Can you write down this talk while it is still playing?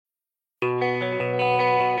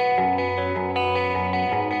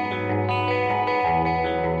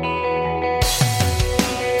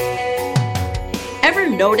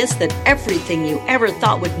notice that everything you ever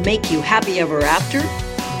thought would make you happy ever after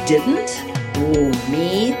didn't? Oh,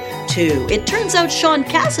 me too. It turns out Sean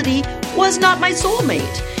Cassidy was not my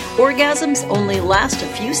soulmate. Orgasms only last a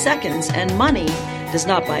few seconds, and money does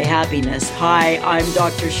not buy happiness. Hi, I'm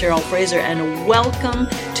Dr. Cheryl Fraser, and welcome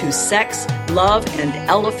to Sex, Love, and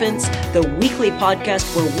Elephants, the weekly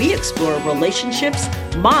podcast where we explore relationships,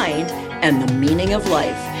 mind, and the meaning of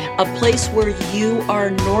life. A place where you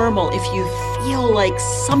are normal if you feel like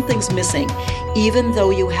something's missing, even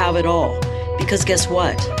though you have it all. Because guess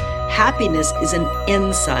what? Happiness is an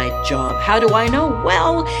inside job. How do I know?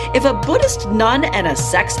 Well, if a Buddhist nun and a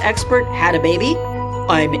sex expert had a baby,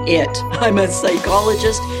 I'm it. I'm a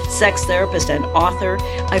psychologist, sex therapist, and author.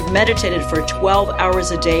 I've meditated for 12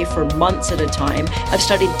 hours a day for months at a time. I've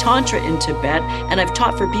studied Tantra in Tibet, and I've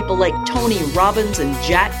taught for people like Tony Robbins and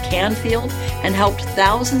Jack Canfield, and helped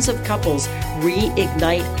thousands of couples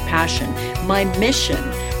reignite passion. My mission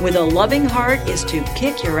with a loving heart is to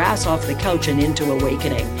kick your ass off the couch and into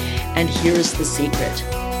awakening. And here's the secret.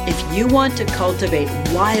 If you want to cultivate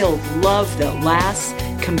wild love that lasts,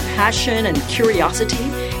 compassion and curiosity,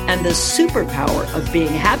 and the superpower of being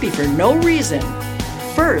happy for no reason,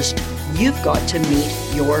 first, you've got to meet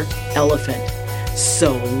your elephant.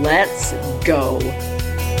 So let's go.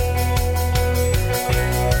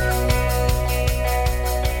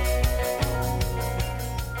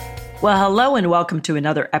 Well, hello and welcome to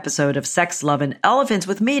another episode of Sex, Love, and Elephants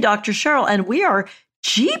with me, Dr. Cheryl, and we are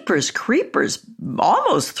Jeepers Creepers,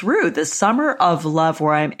 almost through the summer of love,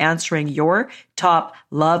 where I'm answering your top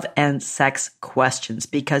love and sex questions.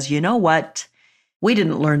 Because you know what? We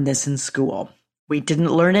didn't learn this in school. We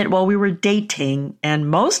didn't learn it while we were dating. And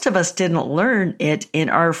most of us didn't learn it in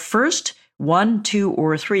our first 1, 2,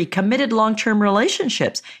 or 3 committed long-term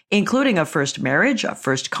relationships, including a first marriage, a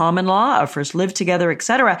first common law, a first live together,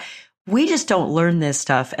 etc. We just don't learn this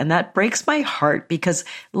stuff. And that breaks my heart because,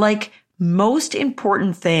 like most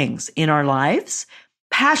important things in our lives,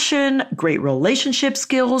 passion, great relationship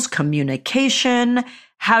skills, communication,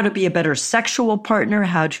 how to be a better sexual partner,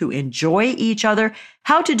 how to enjoy each other,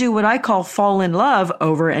 how to do what I call fall in love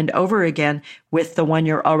over and over again with the one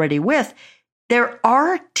you're already with. There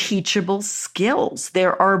are teachable skills.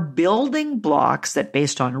 There are building blocks that,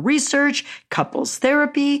 based on research, couples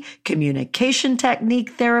therapy, communication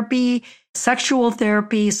technique therapy, sexual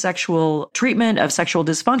therapy, sexual treatment of sexual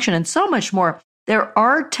dysfunction, and so much more. There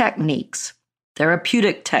are techniques,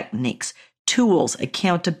 therapeutic techniques, tools,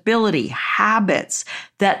 accountability, habits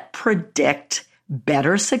that predict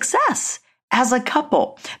better success as a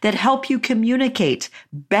couple, that help you communicate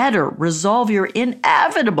better, resolve your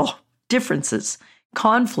inevitable differences,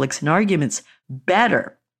 conflicts, and arguments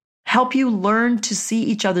better, help you learn to see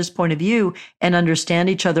each other's point of view and understand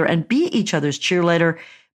each other and be each other's cheerleader,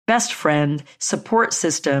 best friend, support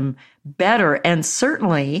system better. And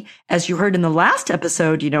certainly, as you heard in the last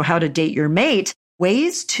episode, how to date your mate,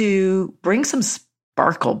 ways to bring some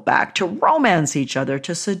sparkle back, to romance each other,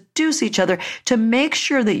 to seduce each other, to make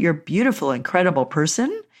sure that your beautiful, incredible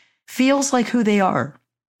person feels like who they are,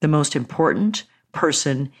 the most important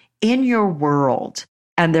person in your world.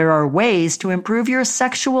 And there are ways to improve your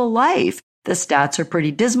sexual life. The stats are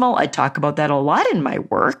pretty dismal. I talk about that a lot in my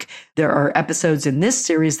work. There are episodes in this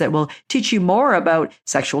series that will teach you more about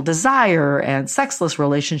sexual desire and sexless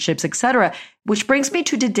relationships, etc. Which brings me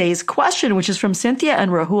to today's question, which is from Cynthia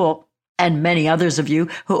and Rahul and many others of you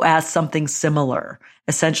who asked something similar.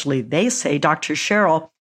 Essentially, they say, Dr.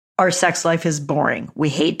 Cheryl, our sex life is boring. We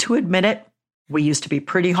hate to admit it. We used to be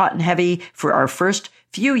pretty hot and heavy for our first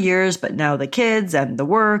few years, but now the kids and the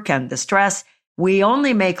work and the stress, we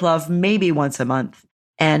only make love maybe once a month.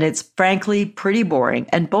 And it's frankly pretty boring.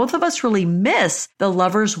 And both of us really miss the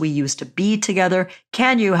lovers we used to be together.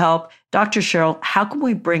 Can you help? Dr. Cheryl, how can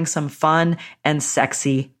we bring some fun and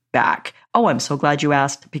sexy back? Oh, I'm so glad you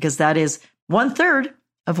asked, because that is 1/3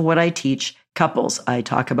 of what I teach couples. I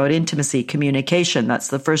talk about intimacy, communication. That's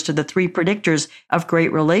the first of the 3 predictors of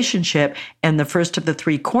great relationship and the first of the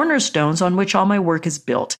 3 cornerstones on which all my work is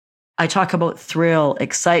built. I talk about thrill,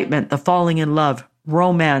 excitement, the falling in love,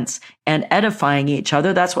 romance, and edifying each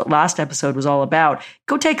other. That's what last episode was all about.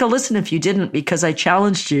 Go take a listen if you didn't, because I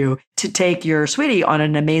challenged you to take your sweetie on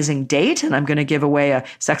an amazing date, and I'm going to give away a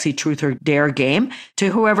sexy truth or dare game to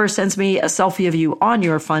whoever sends me a selfie of you on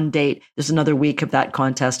your fun date. There's another week of that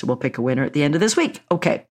contest. We'll pick a winner at the end of this week.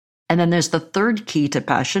 Okay. And then there's the third key to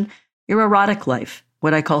passion, your erotic life,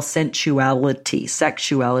 what I call sensuality,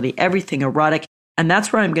 sexuality, everything erotic. And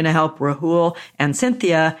that's where I'm going to help Rahul and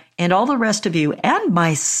Cynthia and all the rest of you and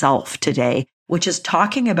myself today, which is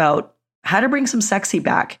talking about how to bring some sexy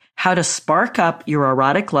back, how to spark up your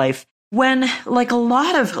erotic life, When, like a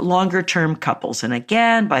lot of longer term couples, and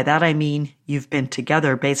again, by that I mean you've been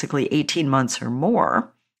together basically 18 months or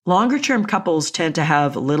more, longer term couples tend to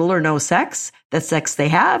have little or no sex. The sex they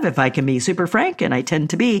have, if I can be super frank, and I tend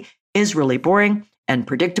to be, is really boring and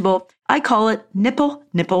predictable. I call it nipple,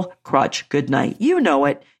 nipple, crotch, good night. You know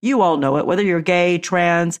it. You all know it, whether you're gay,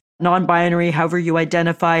 trans, non-binary, however you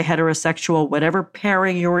identify, heterosexual, whatever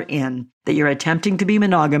pairing you're in, that you're attempting to be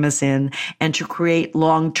monogamous in and to create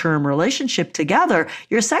long-term relationship together,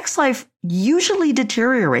 your sex life usually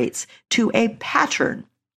deteriorates to a pattern.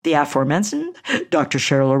 The aforementioned Dr.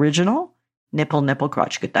 Cheryl original, nipple, nipple,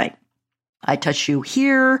 crotch, good night. I touch you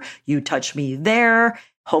here, you touch me there.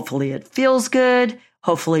 Hopefully it feels good.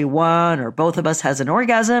 Hopefully one or both of us has an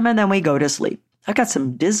orgasm, and then we go to sleep. I've got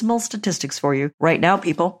some dismal statistics for you right now,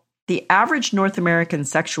 people. The average North American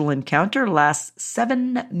sexual encounter lasts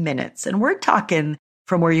 7 minutes. And we're talking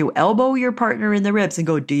from where you elbow your partner in the ribs and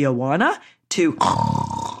go, do you wanna? To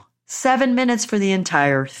 7 minutes for the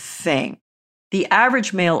entire thing. The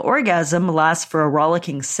average male orgasm lasts for a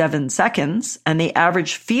rollicking 7 seconds, and the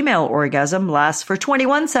average female orgasm lasts for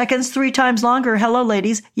 21 seconds, 3 times longer. Hello,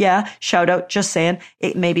 ladies. Yeah, shout out, just saying.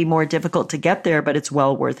 It may be more difficult to get there, but it's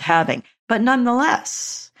well worth having. But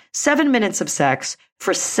nonetheless, 7 minutes of sex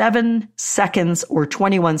for 7 seconds or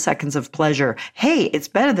 21 seconds of pleasure. Hey, it's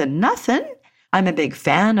better than nothing. I'm a big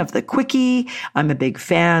fan of the quickie. I'm a big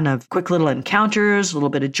fan of quick little encounters, a little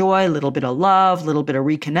bit of joy, a little bit of love, a little bit of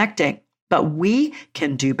reconnecting. But we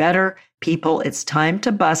can do better. People, it's time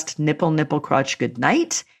to bust nipple, nipple, crotch, good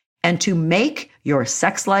night, and to make your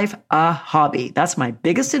sex life a hobby. That's my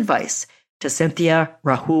biggest advice to Cynthia,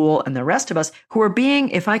 Rahul, and the rest of us who are being,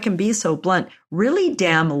 if I can be so blunt, really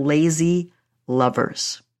damn lazy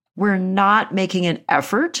lovers. We're not making an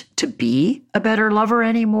effort to be a better lover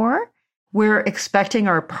anymore. We're expecting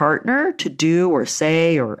our partner to do or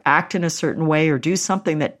say or act in a certain way or do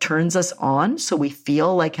something that turns us on so we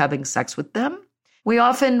feel like having sex with them. We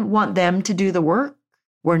often want them to do the work.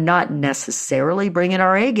 We're not necessarily bringing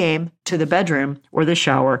our A game to the bedroom or the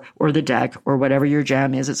shower or the deck or whatever your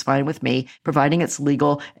jam is. It's fine with me, providing it's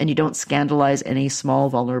legal and you don't scandalize any small,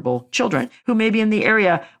 vulnerable children who may be in the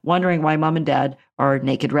area wondering why mom and dad are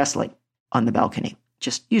naked wrestling on the balcony.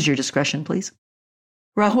 Just use your discretion, please.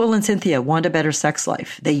 Rahul and Cynthia want a better sex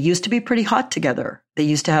life. They used to be pretty hot together. They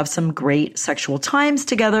used to have some great sexual times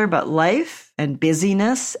together, but life and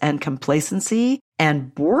busyness and complacency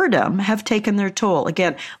and boredom have taken their toll.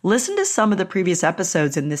 Again, listen to some of the previous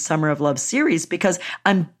episodes in this Summer of Love series because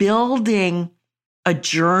I'm building a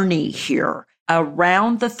journey here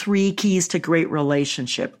around the 3 keys to great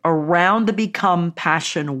relationship, around the become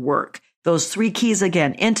passion work. Those 3 keys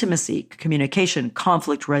again, intimacy, communication,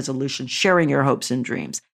 conflict resolution, sharing your hopes and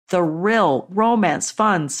dreams, thrill, romance,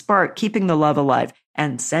 fun, spark, keeping the love alive,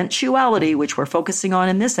 and sensuality, which we're focusing on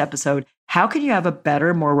in this episode. How can you have a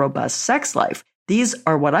better, more robust sex life? These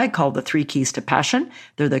are what I call the 3 keys to passion.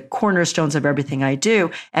 They're the cornerstones of everything I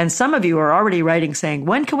do. And some of you are already writing saying,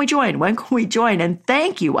 when can we join? When can we join? And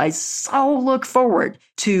thank you. I so look forward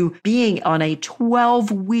to being on a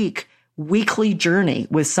 12-week weekly journey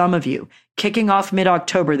with some of you. Kicking off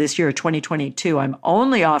mid-October this year, 2022, I'm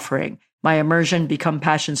only offering my Immersion Become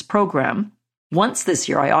Passions program once this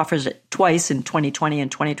year. I offered it twice in 2020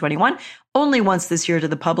 and 2021, only once this year to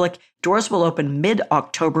the public. Doors will open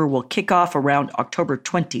mid-October. We'll kick off around October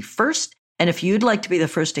 21st. And if you'd like to be the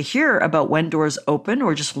first to hear about when doors open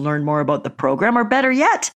or just learn more about the program, or better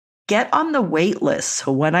yet, get on the wait list.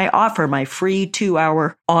 So when I offer my free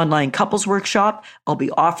 2-hour online couples workshop, I'll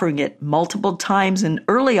be offering it multiple times in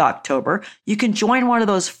early October. You can join one of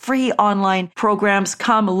those free online programs.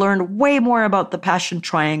 Come learn way more about the passion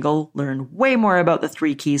triangle, learn way more about the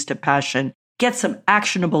 3 keys to passion, get some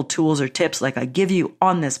actionable tools or tips like I give you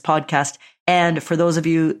on this podcast. And for those of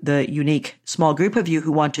you, the unique small group of you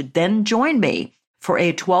who want to then join me for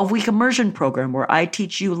a 12-week immersion program where I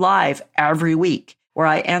teach you live every week, where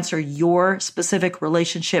I answer your specific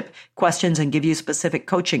relationship questions and give you specific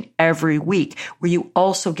coaching every week, where you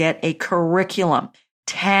also get a curriculum,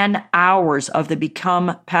 10 hours of the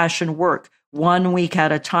Become Passion work, 1 week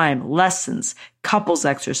at a time, lessons, couples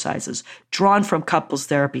exercises, drawn from couples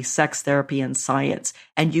therapy, sex therapy, and science.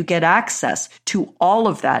 And you get access to all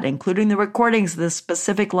of that, including the recordings of the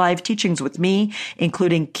specific live teachings with me,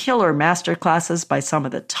 including killer masterclasses by some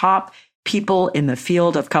of the top people in the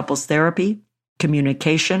field of couples therapy,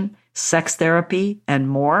 communication, sex therapy, and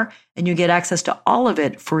more. And you get access to all of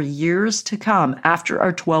it for years to come after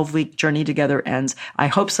our 12-week journey together ends. I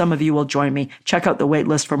hope some of you will join me. Check out the wait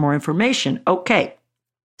list for more information. Okay.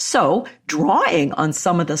 So, drawing on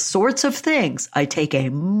some of the sorts of things I take a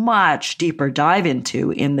much deeper dive into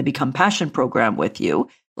in the Become Passion program with you,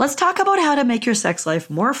 let's talk about how to make your sex life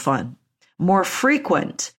more fun, more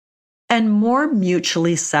frequent, and more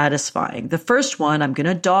mutually satisfying. The first one, I'm going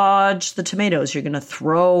to dodge the tomatoes you're going to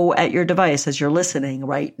throw at your device as you're listening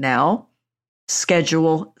right now.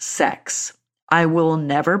 Schedule sex. I will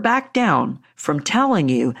never back down from telling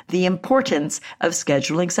you the importance of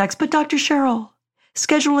scheduling sex. But Dr. Cheryl,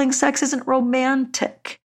 scheduling sex isn't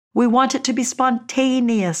romantic. We want it to be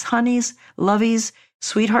spontaneous. Honeys, lovies,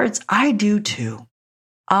 sweethearts, I do too.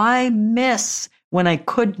 I miss when I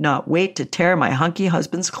could not wait to tear my hunky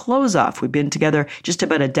husband's clothes off. We've been together just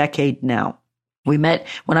about a decade now. We met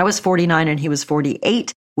when I was 49 and he was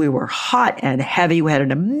 48. We were hot and heavy. We had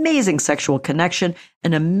an amazing sexual connection,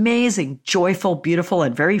 an amazing, joyful, beautiful,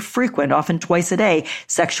 and very frequent, often twice a day,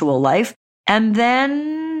 sexual life. And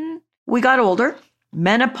then we got older.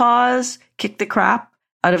 Menopause kicked the crap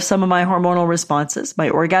out of some of my hormonal responses. My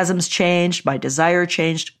orgasms changed. My desire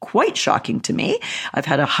changed. Quite shocking to me. I've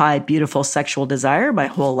had a high, beautiful sexual desire my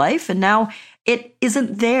whole life. And now it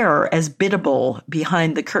isn't there as biddable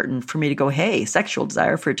behind the curtain for me to go, hey, sexual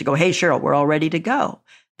desire, for it to go, hey, Cheryl, we're all ready to go.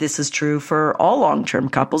 This is true for all long-term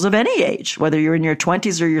couples of any age, whether you're in your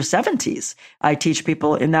 20s or your 70s. I teach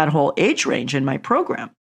people in that whole age range in my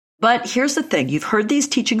program. But here's the thing. You've heard these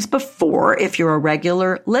teachings before if you're a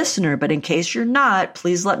regular listener, but in case you're not,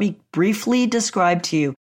 please let me briefly describe to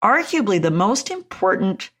you arguably the most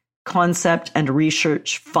important concept and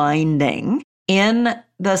research finding in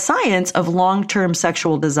the science of long-term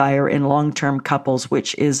sexual desire in long-term couples,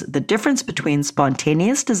 which is the difference between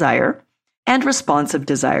spontaneous desire and responsive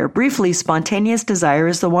desire. Briefly, spontaneous desire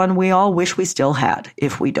is the one we all wish we still had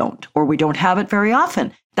if we don't, or we don't have it very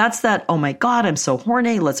often. That's that, oh my God, I'm so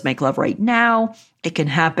horny, let's make love right now. It can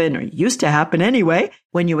happen, or used to happen anyway,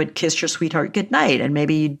 when you would kiss your sweetheart goodnight and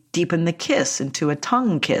maybe you'd deepen the kiss into a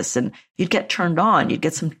tongue kiss and you'd get turned on, you'd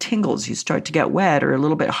get some tingles, you'd start to get wet or a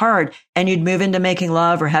little bit hard, and you'd move into making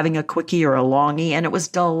love or having a quickie or a longie, and it was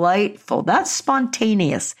delightful. That's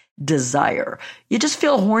spontaneous desire. You just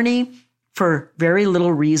feel horny for very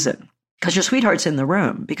little reason, because your sweetheart's in the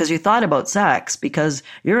room, because you thought about sex, because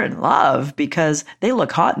you're in love, because they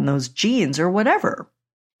look hot in those jeans or whatever.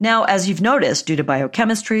 Now, as you've noticed, due to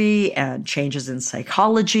biochemistry and changes in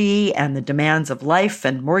psychology and the demands of life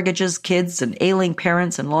and mortgages, kids and ailing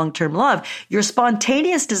parents and long-term love, your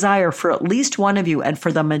spontaneous desire for at least one of you and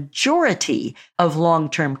for the majority of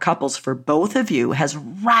long-term couples for both of you has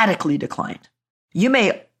radically declined. You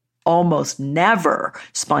may almost never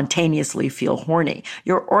spontaneously feel horny.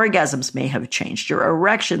 Your orgasms may have changed. Your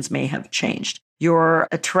erections may have changed. Your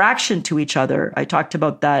attraction to each other, I talked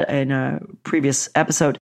about that in a previous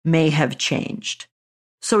episode, may have changed.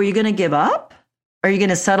 So are you going to give up? Are you going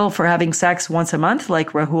to settle for having sex once a month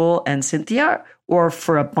like Rahul and Cynthia? Or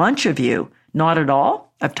for a bunch of you, not at all?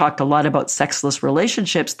 I've talked a lot about sexless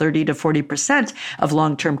relationships. 30 to 40% of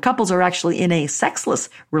long-term couples are actually in a sexless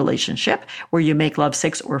relationship where you make love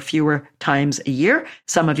 6 or fewer times a year.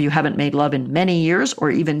 Some of you haven't made love in many years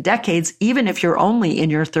or even decades, even if you're only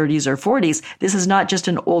in your 30s or 40s. This is not just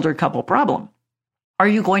an older couple problem. Are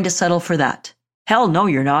you going to settle for that? Hell no,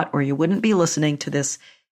 you're not, or you wouldn't be listening to this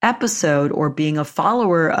episode or being a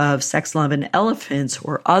follower of Sex, Love, and Elephants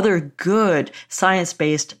or other good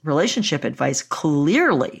science-based relationship advice.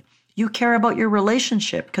 Clearly, you care about your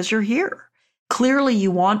relationship because you're here. Clearly, you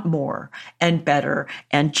want more and better.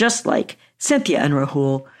 And just like Cynthia and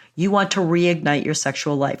Rahul, you want to reignite your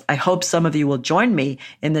sexual life. I hope some of you will join me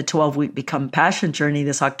in the 12-week Become Passion journey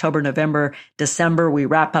this October, November, December. We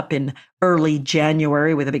wrap up in early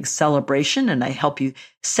January with a big celebration, and I help you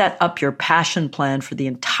set up your passion plan for the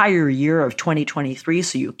entire year of 2023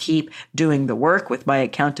 so you keep doing the work with my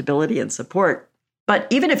accountability and support. But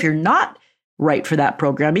even if you're not right for that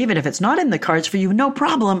program, even if it's not in the cards for you, no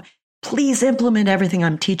problem. Please implement everything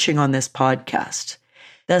I'm teaching on this podcast.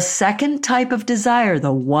 The second type of desire,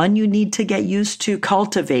 the one you need to get used to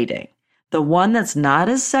cultivating, the one that's not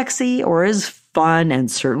as sexy or as fun and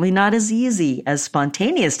certainly not as easy as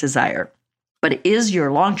spontaneous desire, but is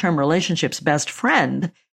your long-term relationship's best friend,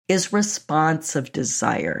 is responsive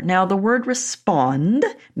desire. Now, the word respond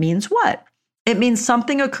means what? It means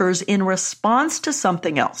something occurs in response to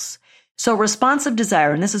something else. So responsive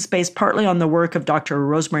desire, and this is based partly on the work of Dr.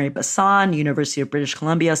 Rosemary Bassan, University of British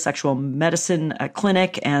Columbia Sexual Medicine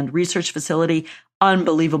Clinic and Research Facility.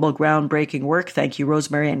 Unbelievable, groundbreaking work. Thank you,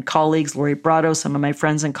 Rosemary and colleagues, Lori Brado, some of my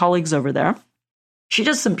friends and colleagues over there. She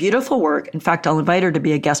does some beautiful work. In fact, I'll invite her to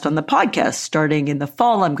be a guest on the podcast. Starting in the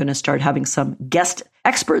fall, I'm going to start having some guest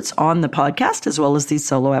experts on the podcast, as well as these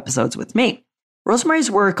solo episodes with me. Rosemary's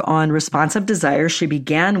work on responsive desire, she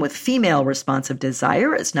began with female responsive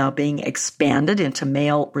desire. It's now being expanded into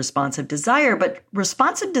male responsive desire. But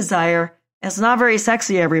responsive desire is not very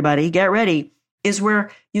sexy, everybody. Get ready. Is where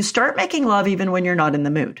you start making love even when you're not in the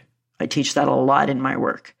mood. I teach that a lot in my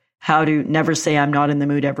work. How to never say I'm not in the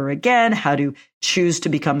mood ever again. How to choose to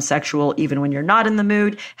become sexual even when you're not in the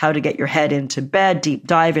mood. How to get your head into bed, deep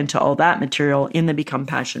dive into all that material in the Become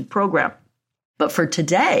Passion program. But for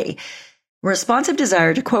today, responsive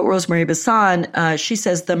desire, to quote Rosemary Basson, she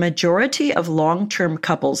says, the majority of long-term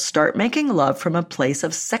couples start making love from a place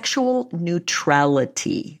of sexual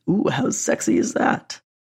neutrality. Ooh, how sexy is that?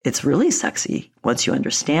 It's really sexy once you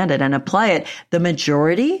understand it and apply it. The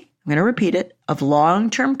majority, I'm going to repeat it, of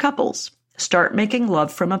long-term couples start making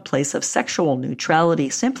love from a place of sexual neutrality.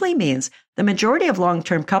 Simply means the majority of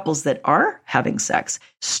long-term couples that are having sex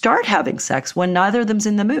start having sex when neither of them's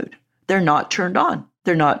in the mood. They're not turned on.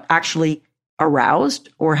 They're not actually aroused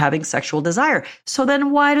or having sexual desire. So then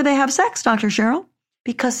why do they have sex, Dr. Cheryl?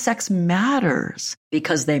 Because sex matters.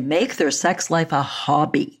 Because they make their sex life a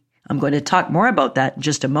hobby. I'm going to talk more about that in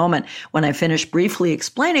just a moment when I finish briefly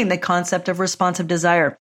explaining the concept of responsive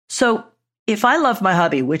desire. So if I love my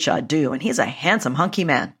hubby, which I do, and he's a handsome, hunky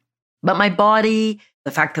man, but my body,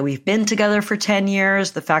 the fact that we've been together for 10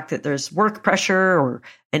 years, the fact that there's work pressure or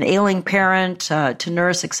an ailing parent to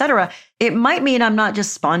nurse, etc., it might mean I'm not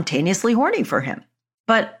just spontaneously horny for him,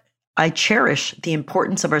 but I cherish the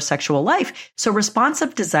importance of our sexual life. So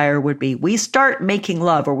responsive desire would be we start making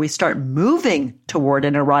love or we start moving toward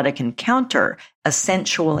an erotic encounter, a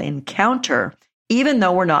sensual encounter, even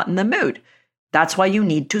though we're not in the mood. That's why you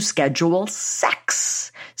need to schedule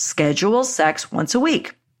sex. Schedule sex once a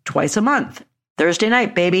week, twice a month. Thursday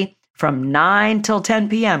night, baby, from 9 till 10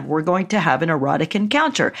 p.m., we're going to have an erotic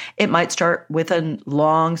encounter. It might start with a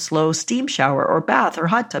long, slow steam shower or bath or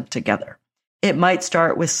hot tub together. It might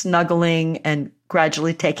start with snuggling and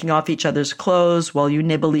gradually taking off each other's clothes while you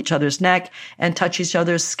nibble each other's neck and touch each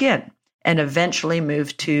other's skin, and eventually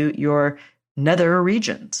move to your nether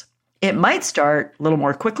regions. It might start a little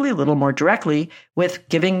more quickly, a little more directly with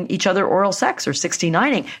giving each other oral sex or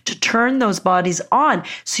 69ing to turn those bodies on.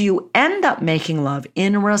 So you end up making love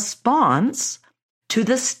in response to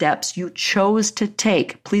the steps you chose to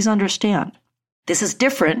take. Please understand, this is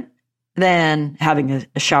different than having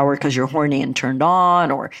a shower because you're horny and turned on,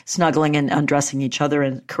 or snuggling and undressing each other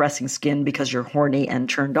and caressing skin because you're horny and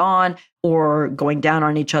turned on, or going down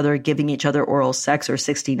on each other, giving each other oral sex or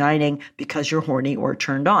 69ing because you're horny or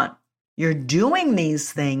turned on. You're doing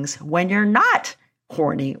these things when you're not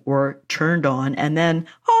horny or turned on, and then,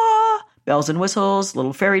 bells and whistles,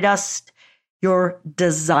 little fairy dust, your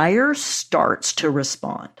desire starts to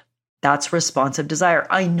respond. That's responsive desire.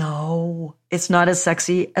 I know it's not as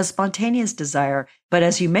sexy as spontaneous desire, but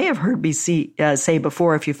as you may have heard me say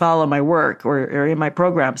before, if you follow my work or in my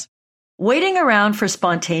programs, waiting around for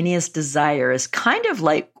spontaneous desire is kind of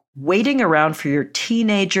like waiting around for your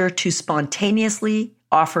teenager to spontaneously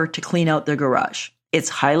offer to clean out their garage. It's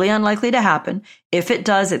highly unlikely to happen. If it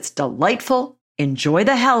does, it's delightful. Enjoy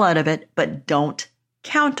the hell out of it, but don't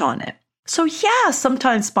count on it. So yeah,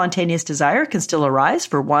 sometimes spontaneous desire can still arise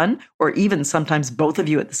for one, or even sometimes both of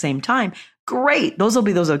you at the same time. Great. Those will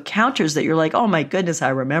be those encounters that you're like, oh my goodness, I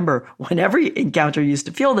remember when every encounter used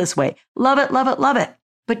to feel this way. Love it, love it, love it.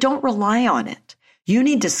 But don't rely on it. You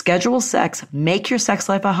need to schedule sex, make your sex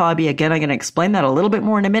life a hobby. Again, I'm going to explain that a little bit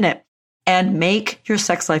more in a minute. And make your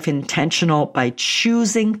sex life intentional by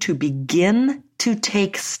choosing to begin to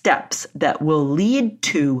take steps that will lead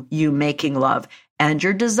to you making love and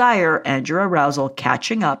your desire and your arousal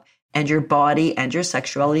catching up and your body and your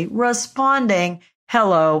sexuality responding.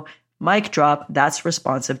 Hello, mic drop. That's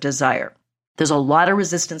responsive desire. There's a lot of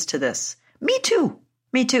resistance to this. Me too.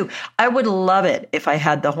 Me too. I would love it if I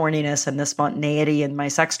had the horniness and the spontaneity and my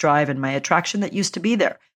sex drive and my attraction that used to be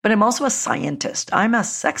there. But I'm also a scientist. I'm a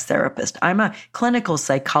sex therapist. I'm a clinical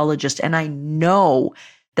psychologist. And I know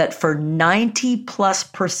that for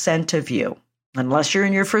 90+% of you, unless you're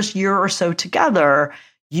in your first year or so together,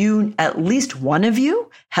 at least one of you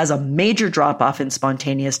has a major drop off in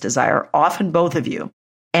spontaneous desire, often both of you.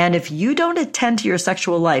 And if you don't attend to your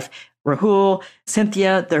sexual life, Rahul,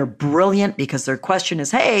 Cynthia, they're brilliant because their question is,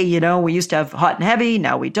 hey, we used to have hot and heavy.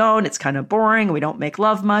 Now we don't. It's kind of boring. We don't make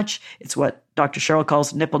love much. It's what Dr. Cheryl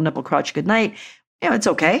calls nipple, nipple, crotch, good night. It's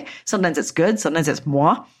okay. Sometimes it's good. Sometimes it's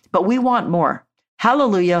moi, but we want more.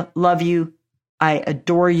 Hallelujah. Love you. I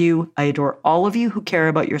adore you. I adore all of you who care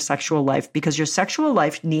about your sexual life because your sexual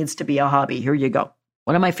life needs to be a hobby. Here you go.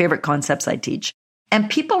 One of my favorite concepts I teach. And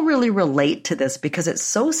people really relate to this because it's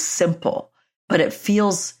so simple, but it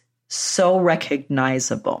feels so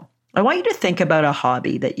recognizable. I want you to think about a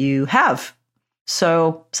hobby that you have.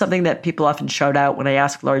 So something that people often shout out when I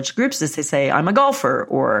ask large groups is they say, I'm a golfer,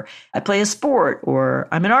 or I play a sport, or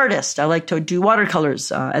I'm an artist. I like to do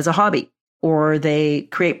watercolors as a hobby, or they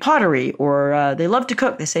create pottery, or they love to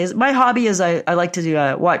cook. They say, my hobby is I like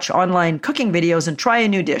to watch online cooking videos and try a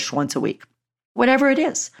new dish once a week. Whatever it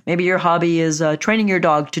is. Maybe your hobby is training your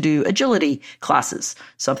dog to do agility classes,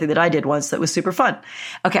 something that I did once that was super fun.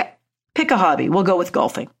 Okay, pick a hobby. We'll go with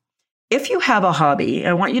golfing. If you have a hobby,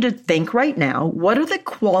 I want you to think right now, what are the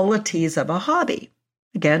qualities of a hobby?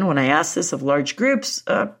 Again, when I ask this of large groups,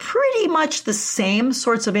 pretty much the same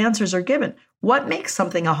sorts of answers are given. What makes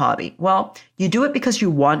something a hobby? Well, you do it because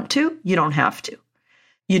you want to. You don't have to.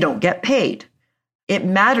 You don't get paid. It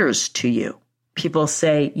matters to you. People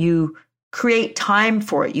say you create time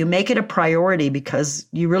for it. You make it a priority because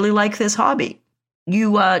you really like this hobby.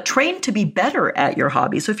 You train to be better at your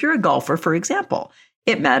hobby. So if you're a golfer, for example,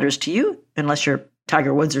 it matters to you. Unless you're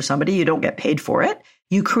Tiger Woods or somebody, you don't get paid for it.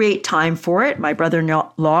 You create time for it. My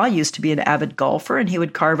brother-in-law used to be an avid golfer, and he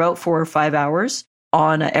would carve out 4 or 5 hours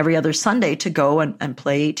on every other Sunday to go and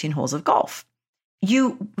play 18 holes of golf.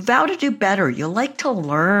 You vow to do better. You like to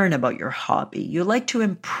learn about your hobby. You like to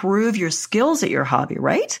improve your skills at your hobby,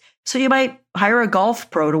 right? So you might hire a golf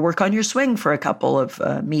pro to work on your swing for a couple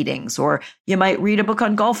of meetings, or you might read a book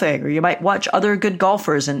on golfing, or you might watch other good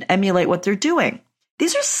golfers and emulate what they're doing.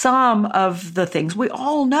 These are some of the things we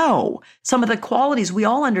all know, some of the qualities we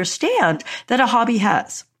all understand that a hobby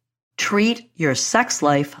has. Treat your sex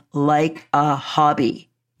life like a hobby.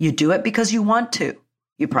 You do it because you want to.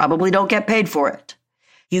 You probably don't get paid for it.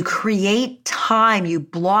 You create time. You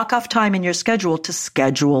block off time in your schedule to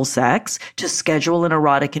schedule sex, to schedule an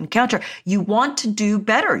erotic encounter. You want to do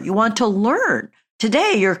better. You want to learn.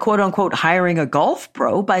 Today, you're quote unquote hiring a golf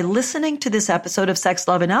pro by listening to this episode of Sex,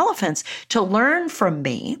 Love, and Elephants to learn from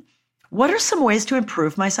me. What are some ways to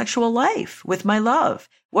improve my sexual life with my love?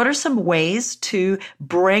 What are some ways to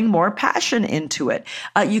bring more passion into it?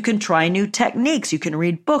 You can try new techniques. You can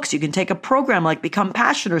read books. You can take a program like Become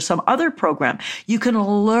Passionate or some other program. You can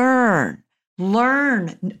learn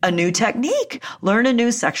a new technique, learn a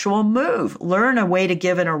new sexual move, learn a way to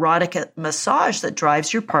give an erotic massage that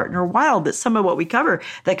drives your partner wild. That's some of what we cover,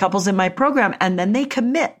 that couples in my program. And then they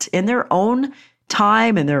commit in their own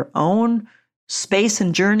time, in their own space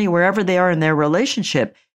and journey, wherever they are in their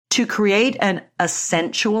relationship, to create a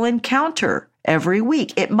sensual encounter every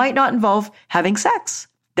week. It might not involve having sex,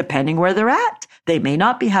 depending where they're at. They may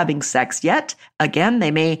not be having sex yet. Again,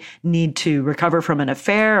 they may need to recover from an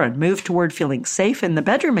affair and move toward feeling safe in the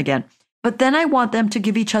bedroom again. But then I want them to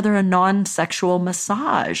give each other a non-sexual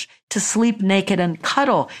massage, to sleep naked and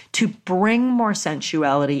cuddle, to bring more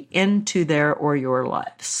sensuality into their or your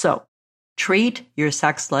lives. So treat your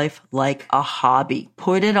sex life like a hobby.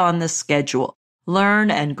 Put it on the schedule. Learn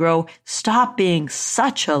and grow. Stop being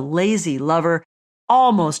such a lazy lover.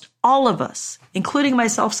 Almost all of us, including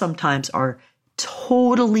myself sometimes, are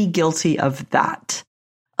totally guilty of that.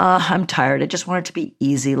 I'm tired. I just want it to be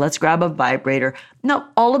easy. Let's grab a vibrator. No,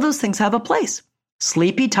 all of those things have a place.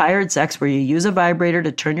 Sleepy, tired sex where you use a vibrator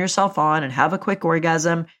to turn yourself on and have a quick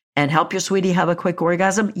orgasm and help your sweetie have a quick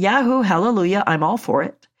orgasm. Yahoo, hallelujah, I'm all for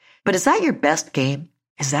it. But is that your best game?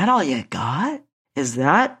 Is that all you got? Is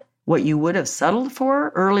that what you would have settled for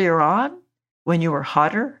earlier on when you were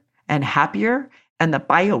hotter and happier and the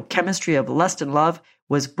biochemistry of lust and love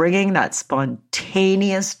was bringing that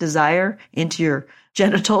spontaneous desire into your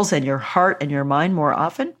genitals and your heart and your mind more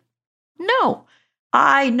often? No,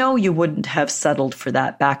 I know you wouldn't have settled for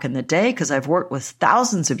that back in the day because I've worked with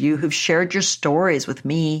thousands of you who've shared your stories with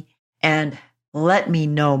me and let me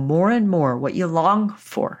know more and more what you long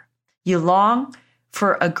for. You long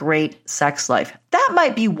for a great sex life. That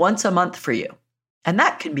might be once a month for you. And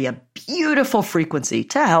that can be a beautiful frequency.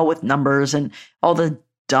 To hell with numbers and all the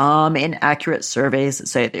dumb, inaccurate surveys that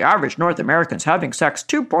say the average North American's having sex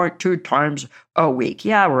 2.2 times a week.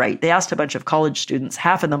 Yeah, right. They asked a bunch of college students.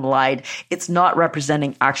 Half of them lied. It's not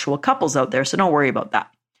representing actual couples out there, so don't worry about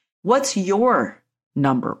that. What's your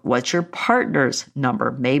number? What's your partner's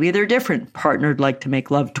number? Maybe they're different. Partner'd like to make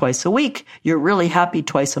love twice a week. You're really happy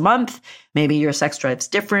twice a month. Maybe your sex drive's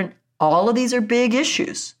different. All of these are big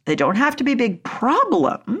issues. They don't have to be big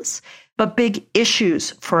problems, but big issues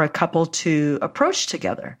for a couple to approach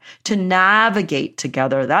together, to navigate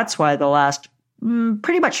together. That's why the last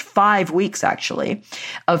pretty much 5 weeks, actually,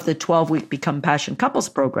 of the 12-week Become Passion Couples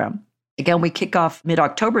program. Again, we kick off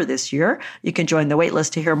mid-October this year. You can join the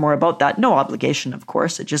waitlist to hear more about that. No obligation, of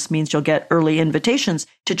course. It just means you'll get early invitations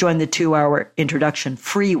to join the 2-hour introduction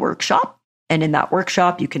free workshop. And in that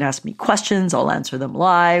workshop, you can ask me questions. I'll answer them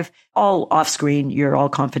live, all off screen. You're all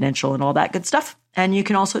confidential and all that good stuff. And you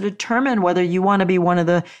can also determine whether you want to be one of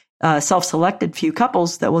the self-selected few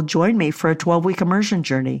couples that will join me for a 12-week immersion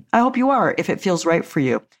journey. I hope you are, if it feels right for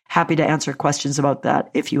you. Happy to answer questions about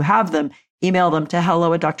that. If you have them, email them to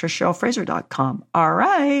hello@drcherylfraser.com. All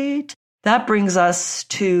right. That brings us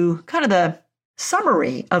to kind of the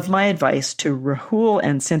summary of my advice to Rahul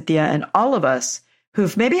and Cynthia and all of us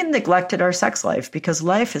who've maybe neglected our sex life because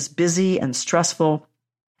life is busy and stressful,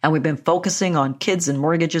 and we've been focusing on kids and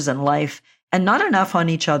mortgages and life and not enough on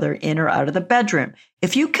each other in or out of the bedroom.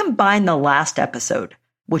 If you combine the last episode,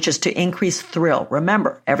 which is to increase thrill,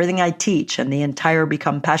 remember, everything I teach and the entire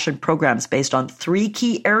Become Passion program is based on 3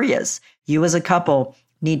 key areas you as a couple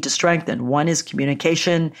need to strengthen. One is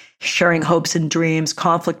communication, sharing hopes and dreams,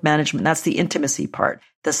 conflict management. That's the intimacy part.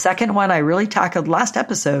 The second one I really tackled last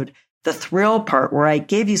episode, the thrill part, where I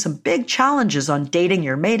gave you some big challenges on dating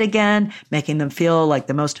your mate again, making them feel like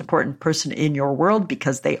the most important person in your world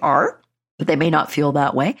because they are, but they may not feel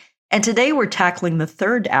that way. And today we're tackling the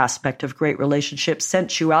third aspect of great relationships,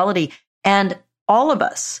 sensuality. And all of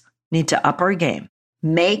us need to up our game,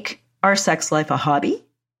 make our sex life a hobby,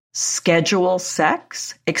 schedule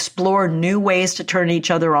sex, explore new ways to turn each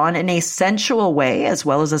other on in a sensual way as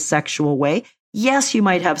well as a sexual way. Yes, you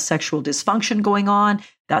might have sexual dysfunction going on.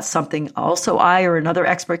 That's something also I or another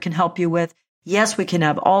expert can help you with. Yes, we can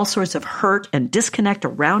have all sorts of hurt and disconnect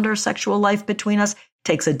around our sexual life between us.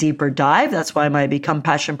 Takes a deeper dive. That's why my Become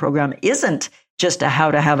Passion program isn't just a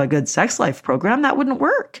how to have a good sex life program. That wouldn't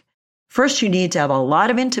work. First, you need to have a lot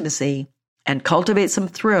of intimacy and cultivate some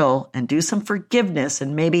thrill and do some forgiveness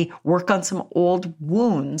and maybe work on some old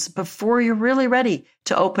wounds before you're really ready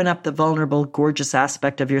to open up the vulnerable, gorgeous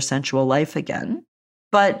aspect of your sensual life again.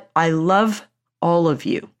 But I love all of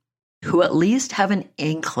you who at least have an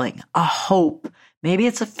inkling, a hope. Maybe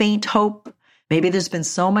it's a faint hope. Maybe there's been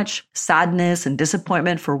so much sadness and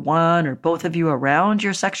disappointment for one or both of you around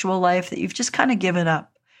your sexual life that you've just kind of given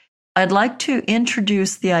up. I'd like to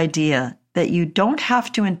introduce the idea that you don't have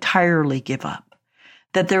to entirely give up,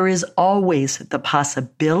 that there is always the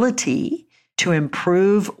possibility to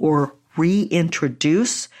improve or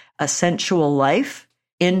reintroduce a sensual life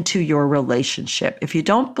into your relationship. If you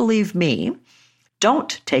don't believe me,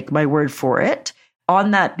 don't take my word for it.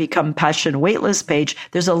 On that Become Passion waitlist page,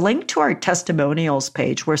 there's a link to our testimonials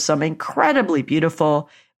page where some incredibly beautiful,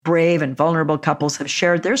 brave, and vulnerable couples have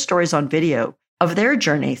shared their stories on video of their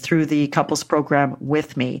journey through the couples program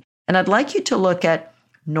with me. And I'd like you to look at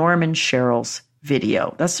Norm and Cheryl's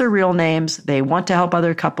video. That's their real names. They want to help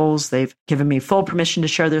other couples. They've given me full permission to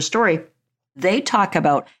share their story. They talk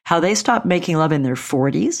about how they stopped making love in their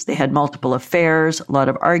 40s. They had multiple affairs, a lot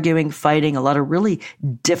of arguing, fighting, a lot of really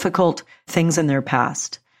difficult things in their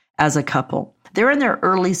past as a couple. They're in their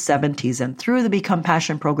early 70s, and through the Become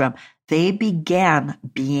Passion program, they began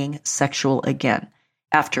being sexual again.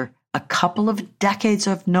 After a couple of decades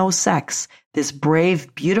of no sex, this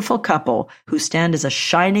brave, beautiful couple who stand as a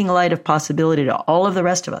shining light of possibility to all of the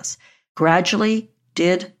rest of us gradually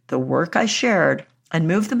did the work I shared and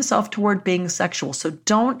move themselves toward being sexual. So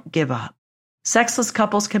don't give up. Sexless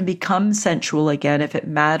couples can become sensual again if it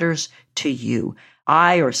matters to you.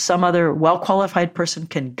 I or some other well-qualified person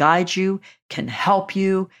can guide you, can help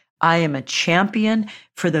you. I am a champion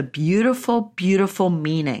for the beautiful, beautiful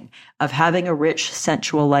meaning of having a rich,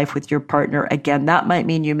 sensual life with your partner. Again, that might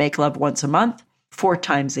mean you make love once a month, 4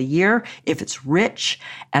 times a year. If it's rich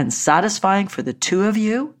and satisfying for the two of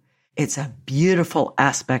you, it's a beautiful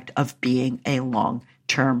aspect of being a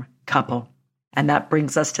long-term couple. And that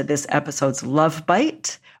brings us to this episode's Love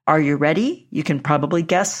Bite. Are you ready? You can probably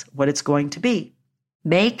guess what it's going to be.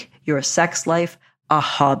 Make your sex life a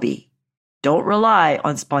hobby. Don't rely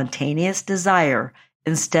on spontaneous desire.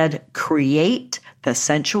 Instead, create the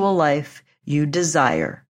sensual life you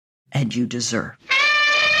desire and you deserve.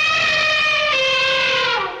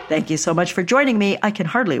 Thank you so much for joining me. I can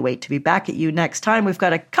hardly wait to be back at you next time. We've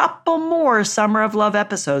got a couple more Summer of Love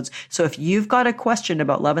episodes. So if you've got a question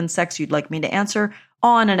about love and sex you'd like me to answer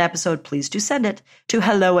on an episode, please do send it to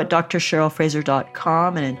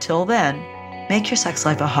hello@drcherylfraser.com. And until then, make your sex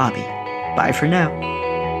life a hobby. Bye for now.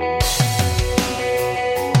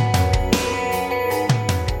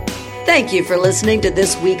 Thank you for listening to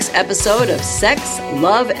this week's episode of Sex,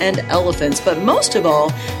 Love, and Elephants. But most of all,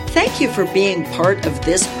 thank you for being part of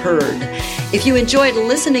this herd. If you enjoyed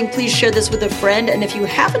listening, please share this with a friend. And if you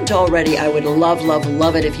haven't already, I would love, love,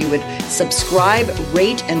 love it if you would subscribe,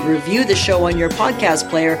 rate, and review the show on your podcast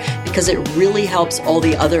player, because it really helps all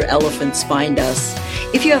the other elephants find us.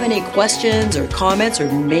 If you have any questions or comments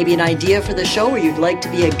or maybe an idea for the show or you'd like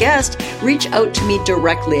to be a guest, reach out to me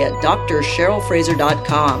directly at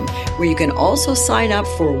drcherylfraser.com, where you can also sign up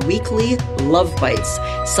for weekly Love Bites,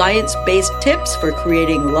 science-based tips for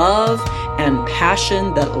creating love and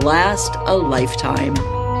passion that last a lifetime.